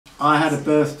I had a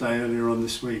birthday earlier on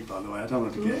this week, by the way. I don't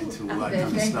want to get into all that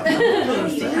kind of stuff.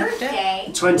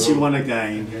 Birthday. 21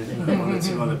 again, one or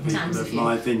two other people of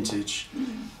my vintage.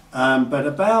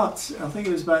 But I think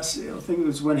it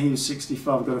was when he was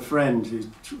 65. I've got a friend who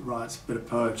writes a bit of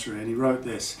poetry, and he wrote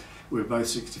this. We were both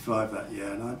 65 that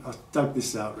year, and I dug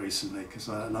this out recently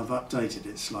and I've updated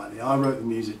it slightly. I wrote the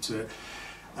music to it.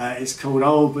 It's called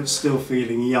 "Old But Still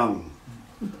Feeling Young."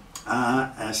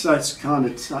 So it's kind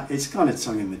of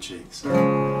tongue in the cheek. So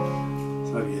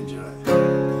hope you enjoy it.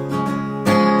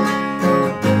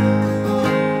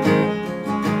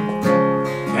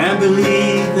 Can't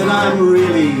believe that I'm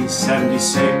really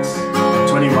 76,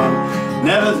 21.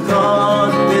 Never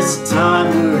thought this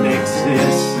time would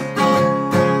exist.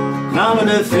 I'm an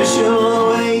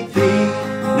official AP.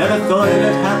 Never thought it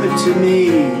had happened to me.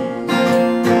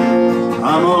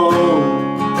 I'm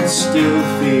old, still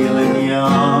feeling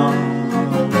young.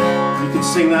 You could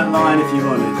sing that line if you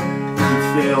wanted. You'd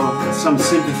feel some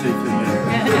sympathy for me.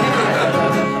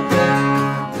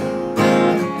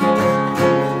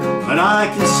 But I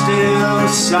can still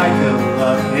cycle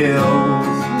up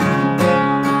hills.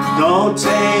 Don't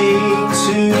take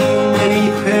too many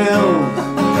pills.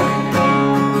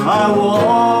 I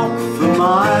walk for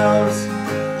miles,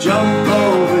 jump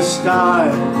over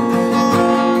stiles.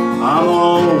 I'm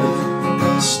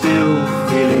old, still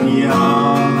feeling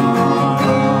young.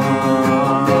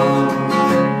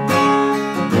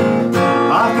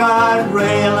 I've got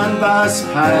rail and bus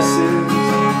passes,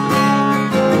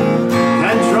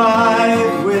 and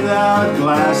drive without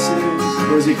glasses.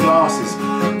 Where's your glasses?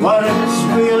 What is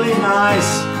really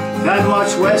nice, can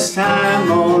watch West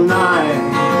Ham all night.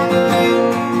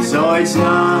 So it's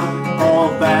not all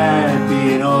bad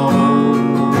being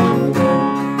old.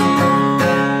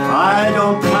 I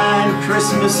don't plan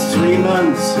Christmas 3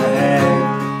 months ahead.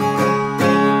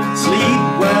 Sleep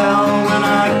well when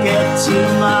I get to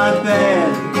my bed.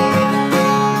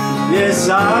 Yes,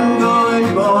 I'm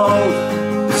going bald,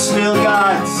 but still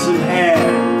got some hair.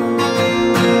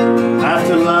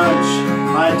 After lunch,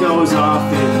 I doze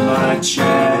off in my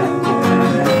chair.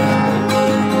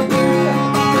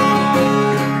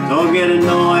 Don't get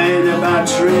annoyed about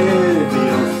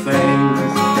trivial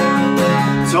things.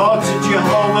 Talk to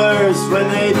Jehovah's when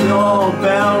their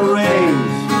doorbell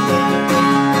rings.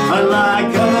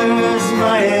 Unlike others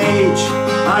my age,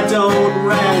 I don't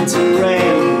rant and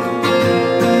rave.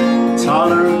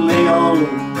 Tolerantly old,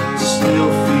 still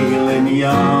feeling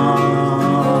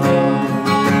young.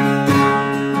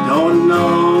 Don't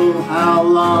know how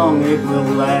long it will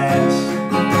last,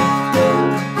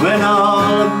 when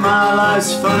all of my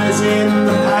life's fun is in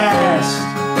the past.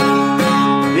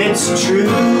 It's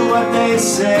true what they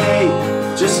say,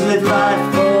 just live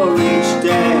life for each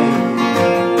day.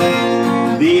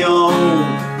 Be old,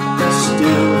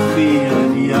 still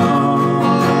feeling young.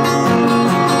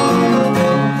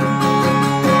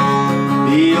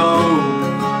 Be old,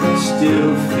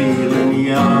 still feeling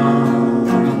young.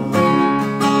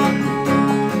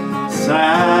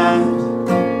 Sad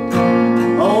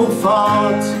old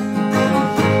thoughts